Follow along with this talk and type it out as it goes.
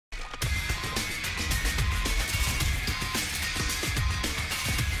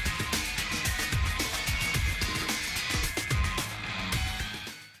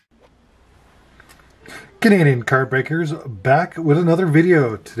Canadian card breakers, back with another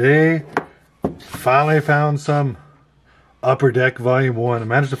video. Today, finally found some Upper Deck Volume 1. I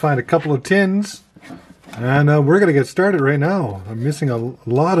managed to find a couple of tins, and we're going to get started right now. I'm missing a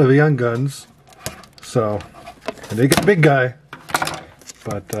lot of young guns, so I did get a big guy,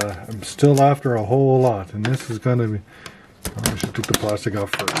 but I'm still after a whole lot, and this is going to be... I should take the plastic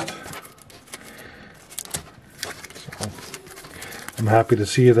off first. So, I'm happy to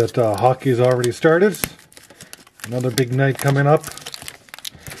see that hockey's already started. Another big night coming up.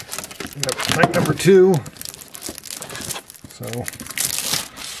 Night number 2. So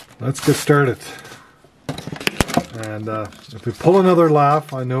let's get started. And if we pull another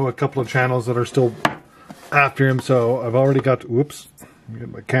laugh, I know a couple of channels that are still after him. So I've already got. Whoops! Let me get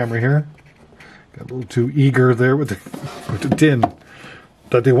my camera here. Got a little too eager there with the tin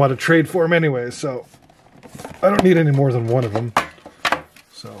that they want to trade for him anyway. So I don't need any more than one of them.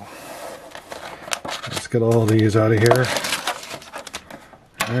 So let's get all these out of here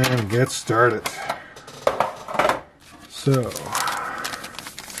and get started. So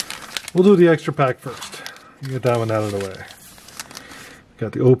we'll do the extra pack first. Get that one out of the way.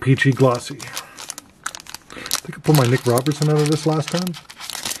 Got the OPG Glossy. I think I pulled my Nick Robertson out of this last time.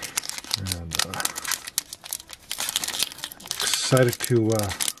 And excited to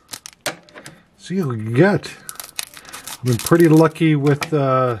see who we get. I've been pretty lucky with,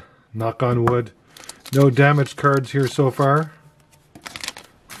 knock on wood, no damaged cards here so far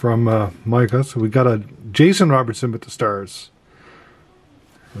from Micah. So we got a Jason Robertson with the Stars,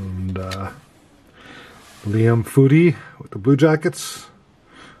 and Liam Foudy with the Blue Jackets.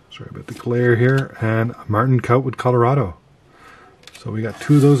 Sorry about the glare here, and Martin Kaut with Colorado. So we got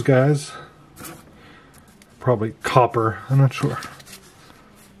two of those guys. Probably copper, I'm not sure.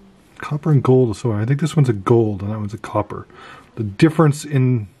 Copper and gold, so I think this one's a gold and that one's a copper. The difference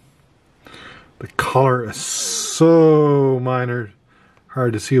in the color is so minor,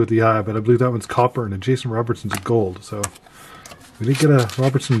 hard to see with the eye, but I believe that one's copper and the Jason Robertson's a gold. So we did get a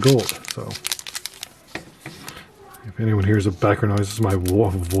Robertson gold. So if anyone hears a background noise, this is my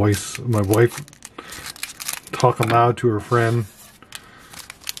voice, my wife talking loud to her friend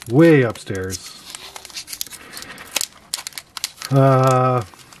way upstairs.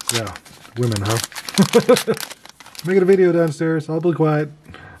 Yeah, women, huh? Making a video downstairs. I'll be quiet.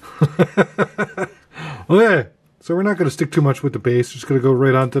 Okay, so we're not going to stick too much with the base. Just going to go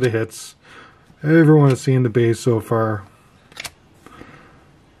right on to the hits. Everyone has seen the base so far.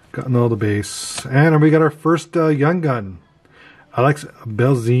 Gotten all the base. And we got our first young gun. Alex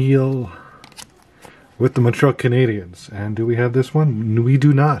Belzile with the Montreal Canadiens. And do we have this one? We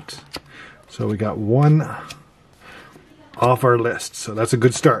do not. So we got one off our list. So that's a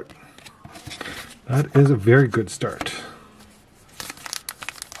good start. That is a very good start.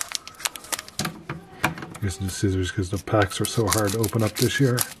 Using the scissors because the packs are so hard to open up this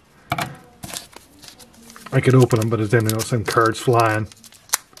year. I could open them, but then they'll send cards flying.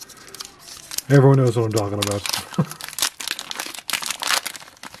 Everyone knows what I'm talking about.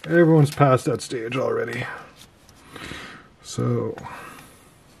 Everyone's past that stage already. So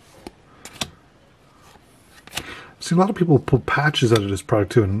I've seen a lot of people pull patches out of this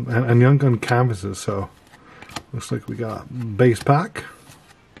product too, and young gun canvases. So looks like we got base pack.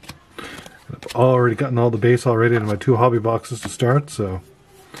 I've already gotten all the base already in my 2 hobby boxes to start, so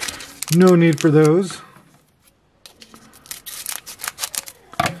no need for those.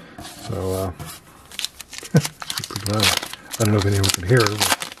 So I don't know if anyone can hear it.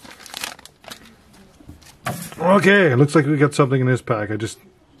 Okay, it looks like we got something in this pack. I just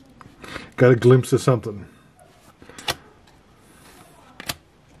got a glimpse of something.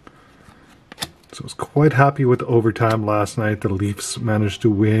 So I was quite happy with the overtime last night. The Leafs managed to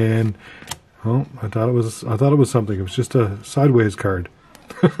win. Oh, I thought it was something. It was just a sideways card.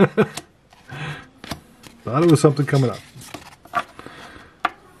 Thought it was something coming up.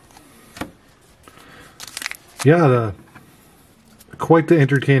 Yeah, quite the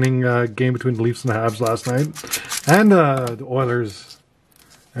entertaining game between the Leafs and the Habs last night, and the Oilers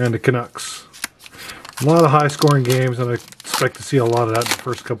and the Canucks. A lot of high-scoring games, and I expect to see a lot of that in the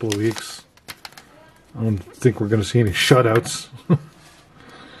first couple of weeks. I don't think we're going to see any shutouts.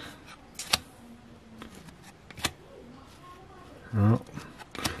 Well,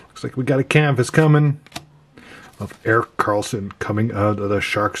 looks like we got a canvas coming of Erik Karlsson coming out of the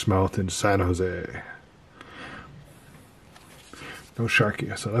Shark's Mouth in San Jose. No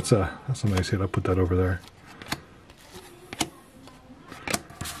Sharky, so that's a nice hit. I'll put that over there.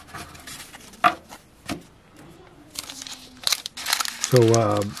 So,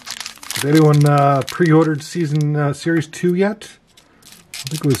 has anyone pre-ordered season series 2 yet? I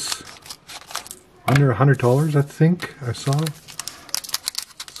think it was under $100, I think I saw.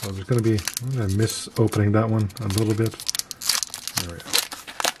 So there's going to be, I'm going to miss opening that one a little bit. There we go.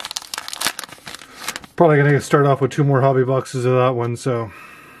 Probably going to start off with 2 more hobby boxes of that one, so.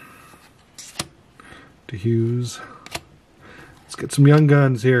 To Hughes. Let's get some Young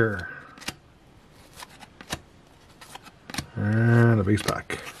Guns here. And a base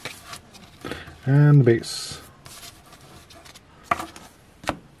pack. And the base.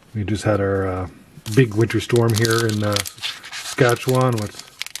 We just had our big winter storm here in Saskatchewan with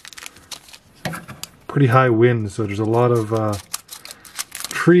pretty high winds, so there's a lot of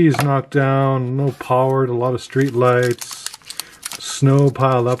trees knocked down, no power, a lot of street lights, snow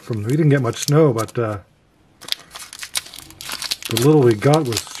piled up from, we didn't get much snow, but the little we got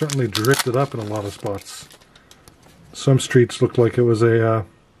was certainly drifted up in a lot of spots. Some streets looked like it was a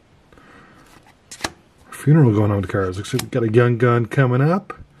funeral going on with cars. Looks like we got a Young Gun coming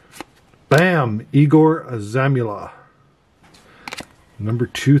up. Bam! Igor Zamula. Number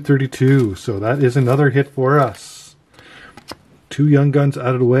 232. So that is another hit for us. 2 Young Guns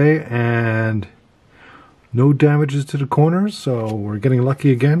out of the way and no damages to the corners. So we're getting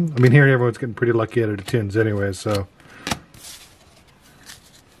lucky again. I mean, here everyone's getting pretty lucky out of the tins anyway. So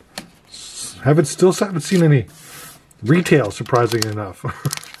haven't seen any retail, surprisingly enough.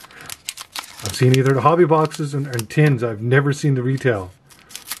 I've seen either the hobby boxes and tins. I've never seen the retail.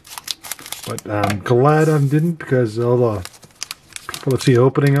 But I'm glad I didn't, because all the people that see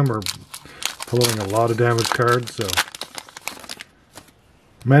opening them are pulling a lot of damaged cards. So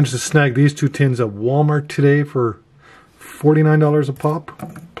managed to snag these 2 tins at Walmart today for $49 a pop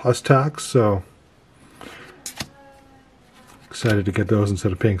plus tax. So excited to get those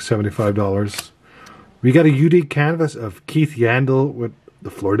instead of paying $75. We got a UD canvas of Keith Yandel with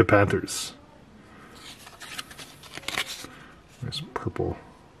the Florida Panthers. There's some purple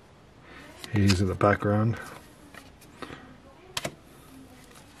haze in the background.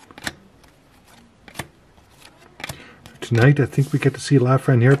 Tonight, I think we get to see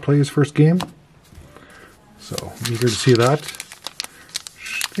Lafreniere play his first game. So, eager to see that.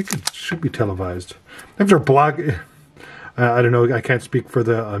 I think it should be televised. If they're I don't know, I can't speak for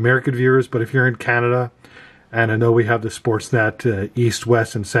the American viewers, but if you're in Canada, and I know we have the Sportsnet East,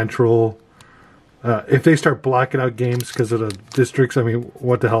 West, and Central, if they start blocking out games because of the districts, I mean,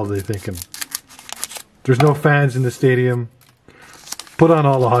 what the hell are they thinking? There's no fans in the stadium. Put on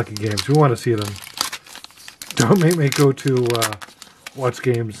all the hockey games. We want to see them. Don't make me go to watch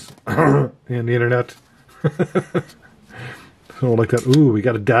games on the internet. So like that. Ooh, we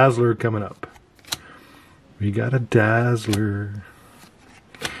got a Dazzler coming up. We got a Dazzler.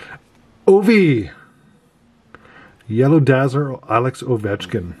 Ovi. Yellow Dazzler, Alex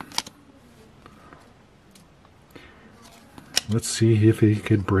Ovechkin. Let's see if he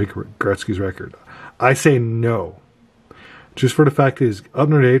could break Gretzky's record. I say no. Just for the fact that he's up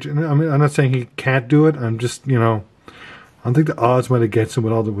in age, and I mean, I'm not saying he can't do it. I'm just, you know, I don't think the odds might against him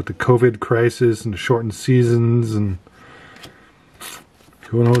with the COVID crisis and the shortened seasons, and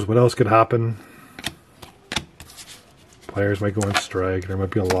who knows what else could happen. Players might go on strike. There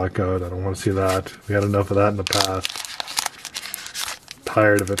might be a lockout. I don't want to see that. We had enough of that in the past.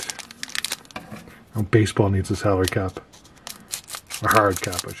 Tired of it. Oh, baseball needs a salary cap. A hard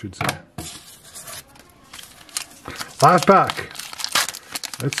cap, I should say. Last pack.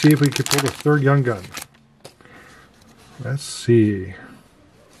 Let's see if we can pull the 3rd Young Gun. Let's see.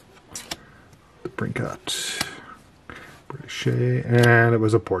 The Brinkat. Brichet. And it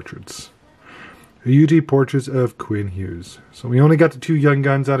was a Portraits. A UD Portraits of Quinn Hughes. So we only got the 2 Young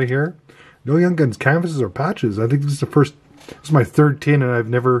Guns out of here. No Young Guns canvases or patches. I think this is the first. This is my 3rd tin, and I've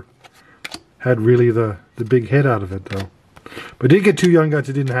never had really the big hit out of it, though. But I did get 2 Young Guns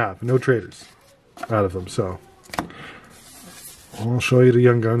I didn't have. No traders out of them, so. I'll show you the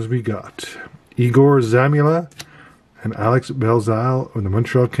Young Guns we got. Igor Zamula and Alex Belzile of the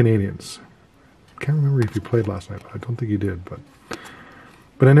Montreal Canadiens. Can't remember if he played last night, but I don't think he did.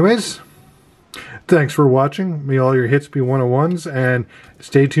 But anyways, thanks for watching. May all your hits be 101s, and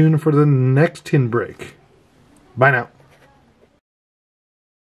stay tuned for the next tin break. Bye now.